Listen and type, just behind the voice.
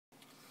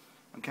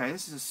Okay,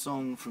 this is a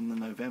song from the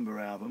November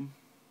album.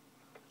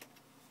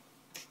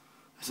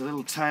 It's a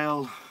little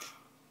tale.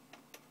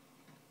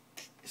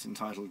 It's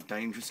entitled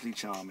Dangerously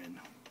Charming.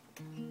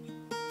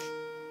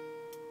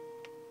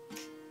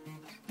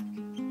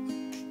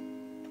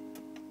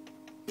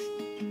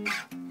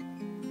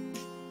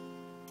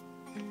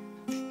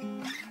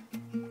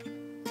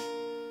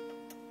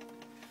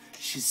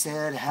 She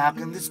said, how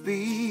can this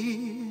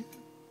be,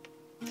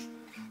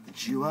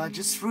 that you are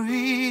just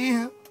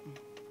free?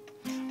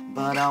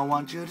 But I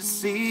want you to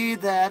see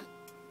that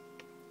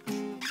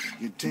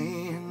you're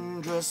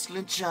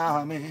dangerously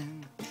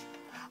charming.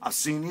 I've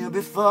seen you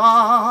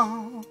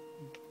before,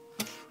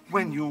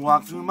 when you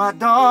walked through my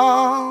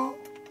door,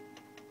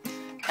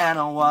 and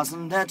I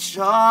wasn't that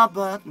sure,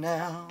 but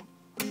now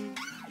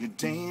you're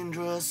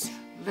dangerously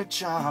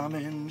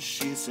charming,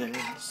 she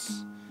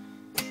says.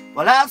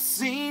 Well, I've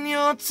seen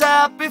your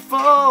type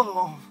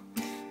before,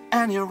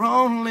 and you're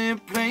only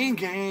playing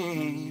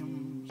games.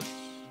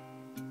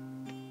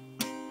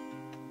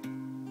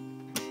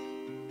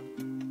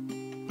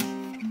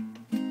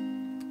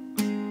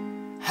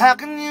 How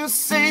can you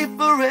say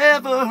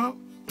forever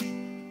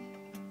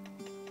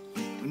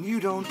when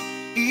you don't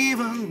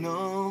even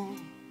know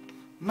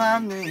my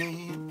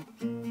name?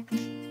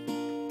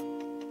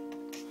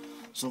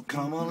 So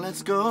come on,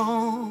 let's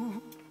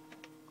go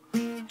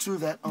to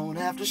that old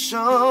after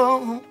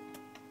show.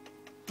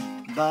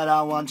 But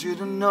I want you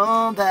to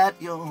know that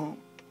you're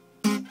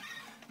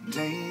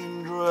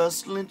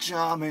dangerously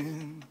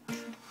charming.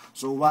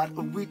 So what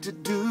are we to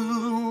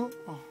do?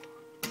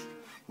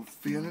 We're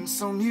feeling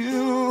so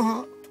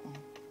new.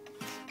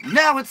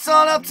 Now it's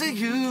all up to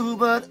you,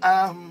 but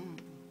I'm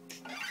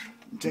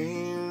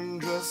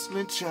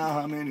dangerously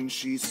charming. And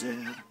she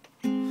said,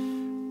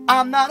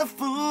 I'm not a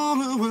fool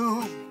who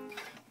will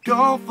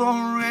go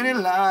for any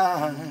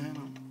line.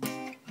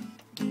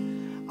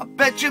 I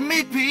bet you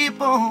meet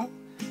people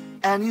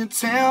and you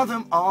tell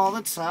them all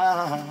the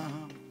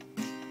time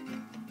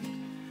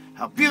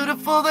how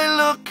beautiful they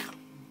look,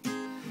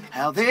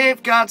 how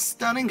they've got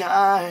stunning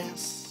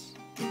eyes.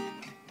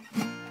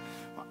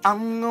 Well,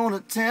 I'm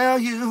gonna tell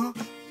you,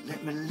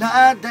 let me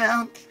lie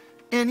down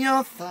in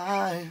your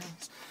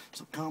thighs.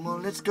 So come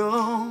on, let's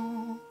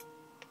go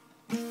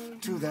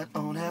to that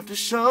old after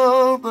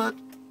show. But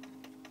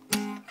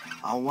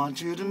I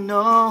want you to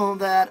know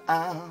that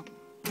I'm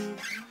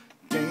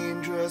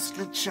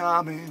dangerously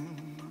charming.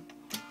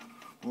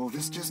 Well,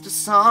 this is just a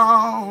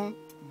song,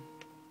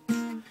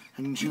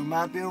 and you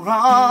might be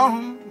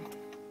wrong,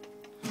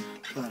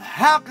 but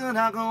how could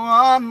I go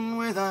on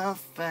with a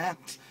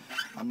fact?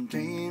 I'm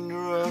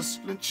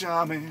dangerously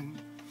charming.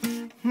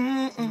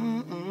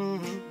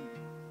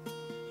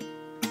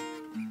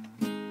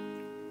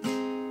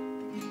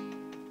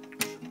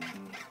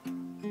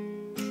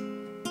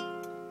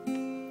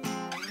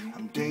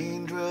 I'm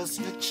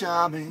dangerously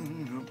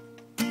charming.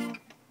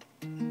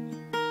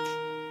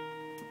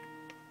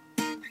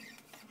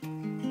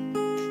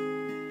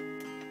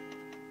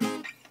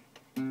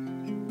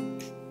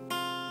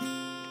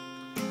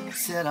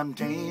 Said I'm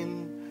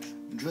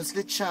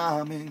dangerously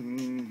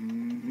charming.